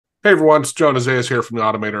Hey everyone, it's John Isaias here from the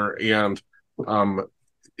Automator, and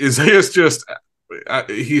Isaias just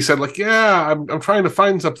he said like, yeah, I'm trying to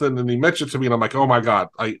find something, and he mentioned it to me, and I'm like, oh my god,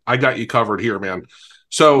 I got you covered here, man.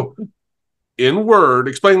 So in Word,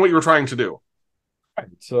 explain what you were trying to do. Right.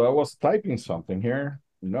 So I was typing something here,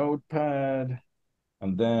 notepad,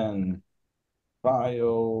 and then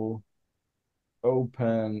file,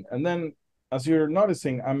 open, and then as you're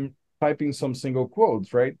noticing, I'm typing some single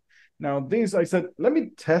quotes, right? Now, this I said, let me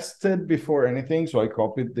test it before anything. So I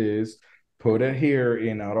copied this, put it here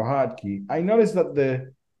in AutoHotkey. I noticed that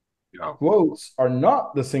the Yeah, quotes are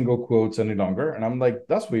not the single quotes any longer. And I'm like,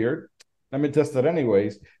 that's weird. Let me test it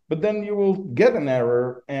anyways. But then you will get an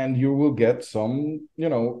error and you will get some,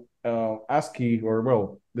 ASCII or,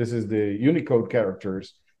 well, this is the Unicode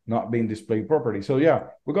characters not being displayed properly. So, yeah,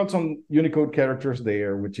 we got some Unicode characters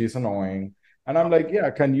there, which is annoying. And I'm like,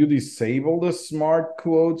 yeah, can you disable the smart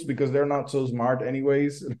quotes because they're not so smart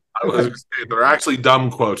anyways? I was gonna say, they're actually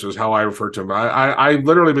dumb quotes, is how I refer to them. I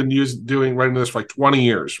literally been writing this for like 20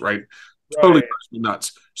 years, right? Totally Right. drives me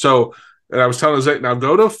nuts. So, and I was telling Isaias, now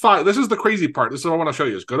go to file. This is the crazy part. This is what I want to show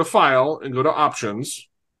you: is go to file and go to options,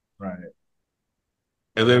 Right.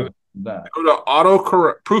 and So then that's that. go to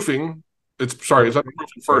autocorrect proofing. It's under Proofing. proofing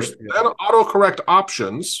Okay. first, then Yeah. autocorrect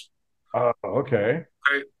options. Okay.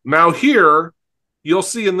 Okay. Now here you'll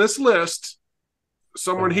see in this list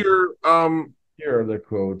someone Uh, here. Here are the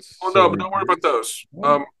quotes. Oh So no, but don't worry about reduce. those.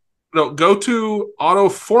 Oh, No, go to auto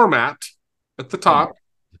format at the top. format.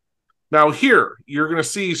 Now here you're going to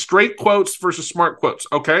see straight quotes versus smart quotes.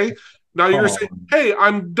 Okay. Now you're Come going to say, on. "Hey,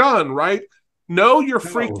 I'm done." Right? No, you're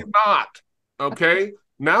No. freaking not. Okay.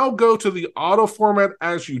 Now go to the auto format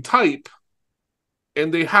as you type,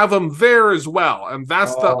 and they have them there as well. And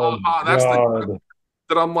that's the Oh that's the God.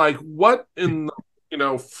 that I'm like, what in the,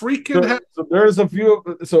 freaking So, heck? so there's a few.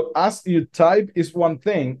 So as you type is one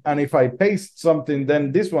thing, and if I paste something,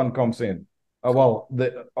 then this one comes in. Well,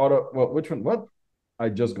 the auto. Well, which one? What? I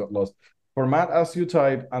just got lost. Format as you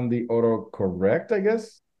type and the auto correct, I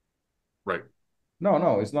guess. Right. No,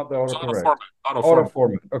 no, it's not the It's auto autocorrect. format. Auto Auto format.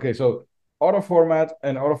 format. Okay, so auto format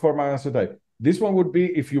and auto format as a type. This one would be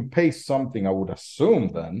if you paste something, I would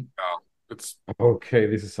assume then. It's Okay,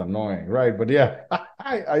 this is annoying, right? But yeah,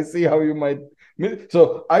 I see how you might.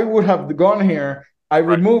 So I would have gone here, I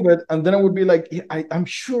right. remove it, and then I would be like, yeah, I'm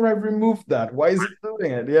sure I removed that. Why is it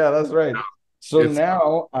doing it? Yeah, that's right. So It's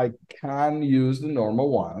now I can use the normal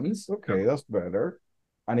ones. yeah. Okay, that's better.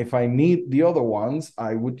 And if I need the other ones,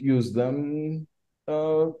 I would use them.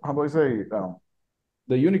 How do I say?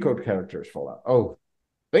 The Unicode characters for that. Oh,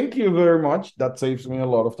 thank you very much. That saves me a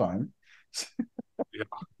lot of time. Yeah.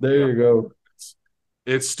 There Yeah. you go.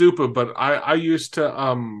 It's stupid, but I used to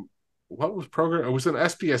what was program? It was an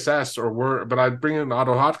SPSS or Word, but I'd bring in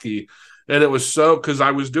AutoHotkey, and it was so because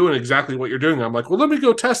I was doing exactly what you're doing. I'm like, well, let me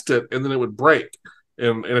go test it, and then it would break.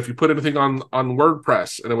 And if you put anything on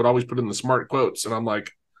WordPress, and it would always put in the smart quotes, and I'm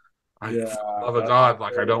like, I Yeah, for the love of that's God,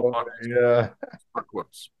 like I don't so want annoying. smart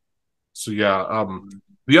quotes. So yeah,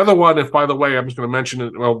 the other one, if by the way, I'm just going to mention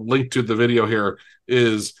it. Well, link to the video here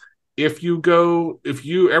is if you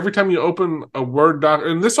every time you open a Word doc,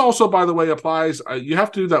 and this also, by the way, applies. You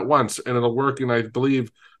have to do that once, and it'll work in I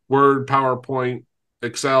believe Word, PowerPoint,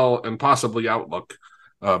 Excel, and possibly Outlook.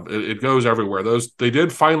 It goes everywhere. Those they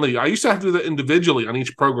did finally. I used to have to do that individually on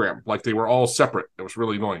each program, like they were all separate. It was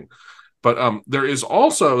really annoying. But there is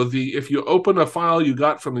also the if you open a file you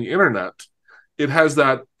got from the internet, it has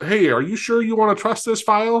that, hey, are you sure you want to trust this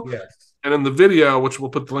file? Yes. And in the video, which we'll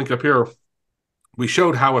put the link up here, we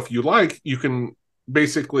showed how if you like, you can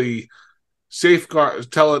basically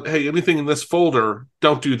safeguard, tell it, hey, anything in this folder,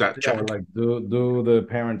 don't do that. Yeah, Check. like do the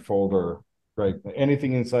parent folder, right?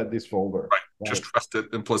 Anything inside this folder, Right. Just right? trust it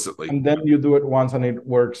implicitly. And then you do it once and it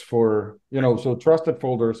works for, so trusted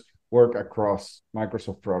folders work across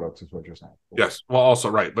Microsoft products is what you're saying. Cool. Yes. Well, also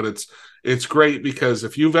right, but it's great because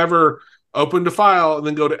if you've ever opened a file and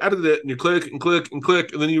then go to edit it and you click and click and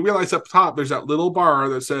click and then you realize up top there's that little bar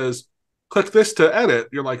that says click this to edit,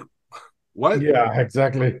 you're like, what? Yeah,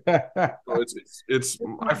 exactly. So it's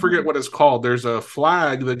I forget what it's called. There's a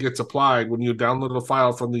flag that gets applied when you download a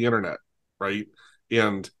file from the internet, right?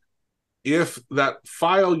 And if that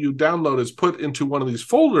file you download is put into one of these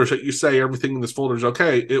folders that you say everything in this folder is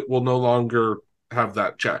okay, it will no longer have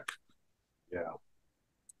that check. Yeah.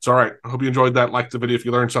 It's all right. I hope you enjoyed that. Like the video if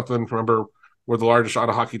you learned something. Remember, we're the largest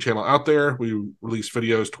AutoHotkey channel out there. We release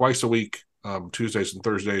videos twice a week, Tuesdays and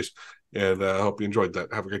Thursdays. And I hope you enjoyed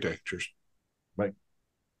that. Have a great day. Cheers.